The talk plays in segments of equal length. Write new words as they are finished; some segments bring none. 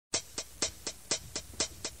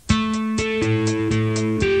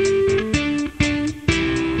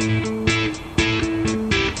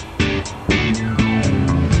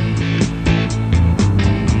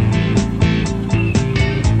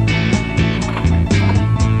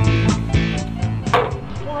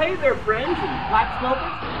smokers?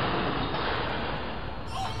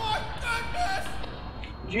 Oh my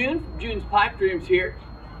goodness! JunzPipeDreamz here,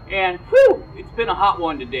 and whew, it's been a hot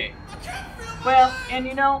one today. Well, and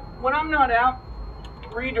you know, when I'm not out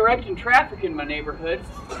redirecting traffic in my neighborhood,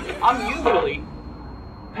 I'm usually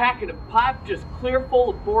packing a pipe just clear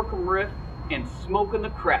full of Borkum Riff and smoking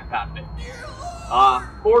the crap out of it.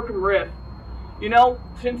 Borkum Riff. You know,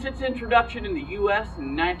 since its introduction in the U.S.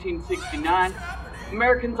 in 1969,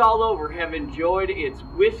 Americans all over have enjoyed its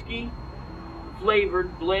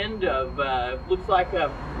whiskey-flavored blend of, looks like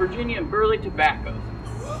Virginia and Burley tobaccos.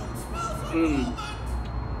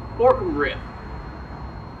 Borkum Riff.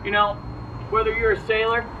 You know, whether you're a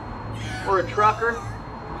sailor, or a trucker,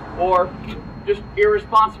 or just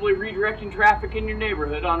irresponsibly redirecting traffic in your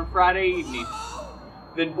neighborhood on a Friday evening,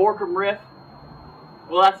 then Borkum Riff,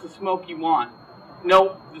 well, that's the smoke you want.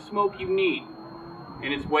 No, the smoke you need.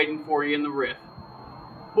 And it's waiting for you in the riff.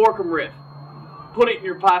 Borkum Riff. Put it in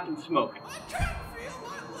your pipe and smoke it. I can't feel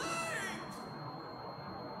my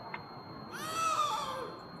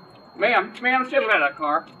legs! Ma'am, step out of that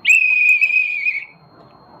car.